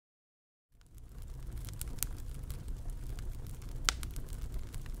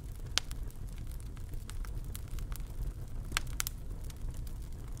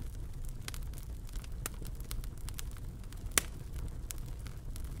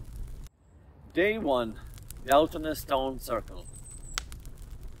Day 1. Beltany Stone Circle.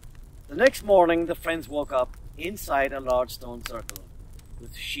 The next morning the friends woke up inside a large stone circle,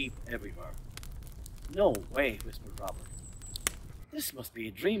 with sheep everywhere. "No way," whispered Robert. "This must be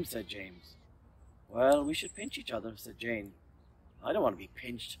a dream," said James. "Well, we should pinch each other," said Jane. "I don't want to be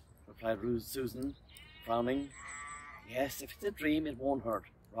pinched," replied Susan, frowning. "Yes, if it's a dream, it won't hurt."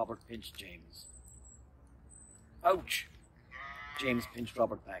 Robert pinched James. "Ouch!" James pinched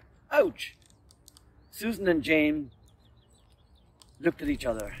Robert back. "Ouch!" Susan and Jane looked at each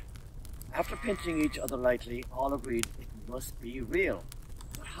other. After pinching each other lightly, all agreed it must be real.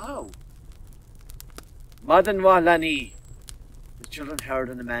 But how? "Madan Wahlani," the children heard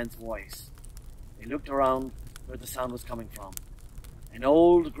in a man's voice. They looked around where the sound was coming from. An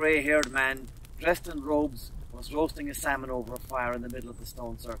old grey-haired man, dressed in robes, was roasting a salmon over a fire in the middle of the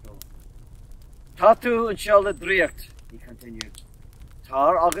stone circle. "Tatu and Shelda Driacht," he continued.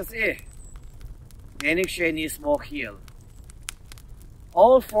 "Tar agus Meaning Shani smoke heel."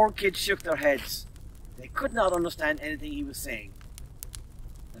 All 4 kids shook their heads. They could not understand anything he was saying.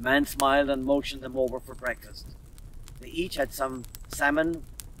 The man smiled and motioned them over for breakfast. They each had some salmon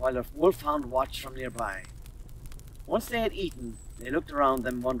while a wolfhound watched from nearby. Once they had eaten, they looked around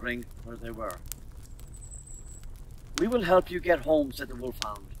them wondering where they were. "We will help you get home," said the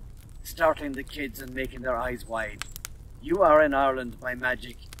wolfhound, startling the kids and making their eyes wide. "You are in Ireland by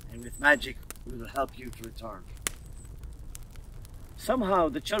magic, and with magic we will help you to return." Somehow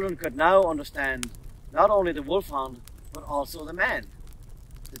the children could now understand not only the wolfhound, but also the man.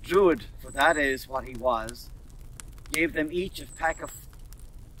 The druid, for that is what he was, gave them each a pack of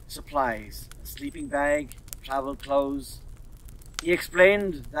supplies, a sleeping bag, travel clothes. He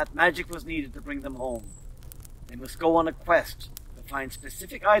explained that magic was needed to bring them home. They must go on a quest to find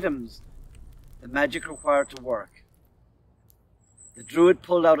specific items the magic required to work. The druid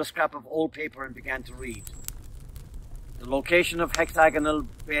pulled out a scrap of old paper and began to read. The location of hexagonal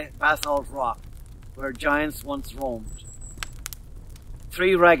basalt rock, where giants once roamed.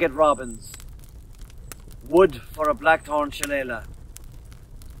 3 ragged robins. Wood for a blackthorn shillelagh.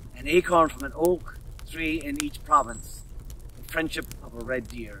 An acorn from an oak tree in each province. The friendship of a red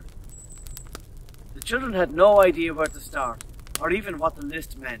deer. The children had no idea where to start, or even what the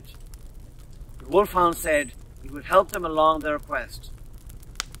list meant. The wolfhound said he would help them along their quest.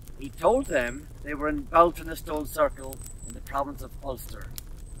 He told them they were in Beltany Stone Circle in the province of Ulster.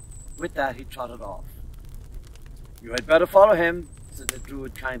 With that he trotted off. "You had better follow him," said the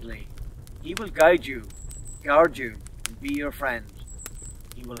druid kindly. "He will guide you, guard you, and be your friend.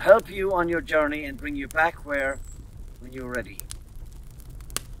 He will help you on your journey and bring you back when you are ready."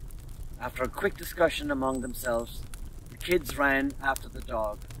 After a quick discussion among themselves, the kids ran after the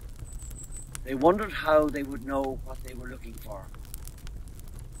dog. They wondered how they would know what they were looking for.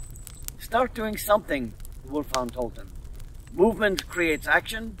 "Start doing something," the wolfhound told them. "Movement creates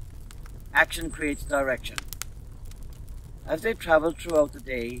action, action creates direction." As they travelled throughout the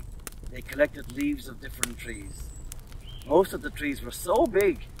day, they collected leaves of different trees. Most of the trees were so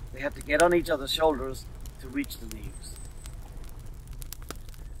big they had to get on each other's shoulders to reach the leaves.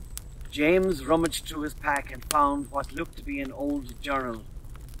 James rummaged through his pack and found what looked to be an old journal.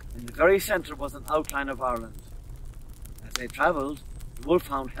 In the very centre was an outline of Ireland. As they travelled, the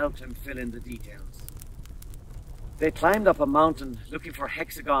wolfhound helped him fill in the details. They climbed up a mountain looking for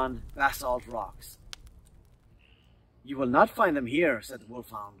hexagon basalt rocks. "You will not find them here," said the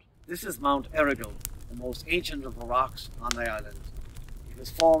wolfhound. "This is Mount Errigal, the most ancient of the rocks on the island. It was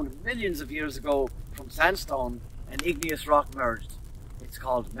formed millions of years ago from sandstone and igneous rock merged. It's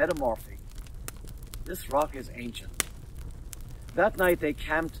called metamorphic. This rock is ancient." That night they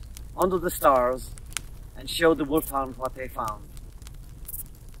camped under the stars and showed the wolfhound what they found.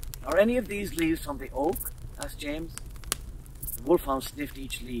 "Are any of these leaves from the oak?" asked James. The wolfhound sniffed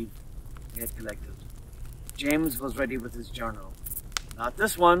each leaf he had collected. James was ready with his journal. "Not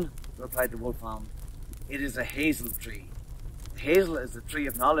this one," replied the wolfhound. "It is a hazel tree. The hazel is the tree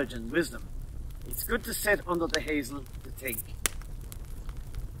of knowledge and wisdom. It's good to sit under the hazel to think."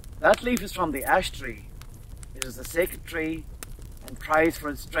 "That leaf is from the ash tree. It is a sacred tree and prized for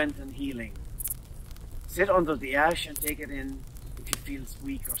its strength and healing. Sit under the ash and take it in if you feel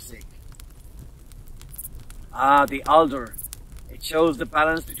weak or sick." "Ah, the alder. It shows the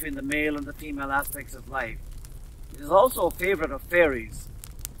balance between the male and the female aspects of life. It is also a favourite of faeries."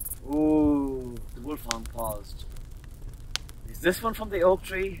 "Ooh," the wolfhound paused. "Is this one from the oak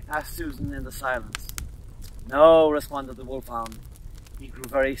tree?" asked Susan in the silence. "No," responded the wolfhound. He grew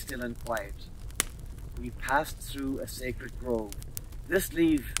very still and quiet. "We passed through a sacred grove. This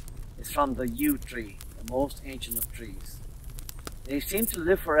leaf is from the yew tree, the most ancient of trees. They seem to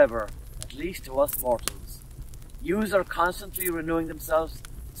live forever, a at least to us mortals. Youths are constantly renewing themselves,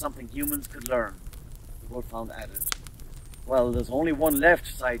 something humans could learn, the Wolfhound added. Well, there's only one left,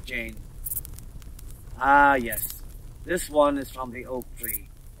 sighed Jane. Ah, yes, this one is from the oak tree,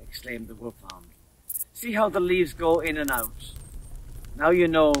 exclaimed the Wolfhound. See how the leaves go in and out. Now you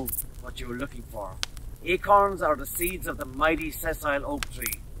know what you were looking for. Acorns are the seeds of the mighty sessile oak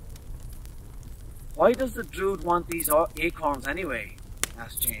tree. Why does the druid want these acorns anyway?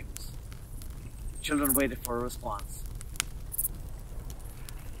 Asked James. The children waited for a response.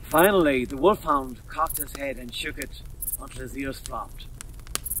 Finally, the Wolfhound cocked his head and shook it until his ears flopped.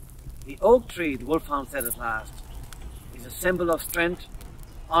 The oak tree, the Wolfhound said at last, is a symbol of strength,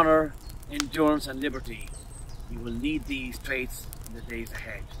 honour, endurance and liberty. You will need these traits in the days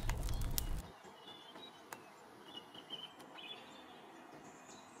ahead.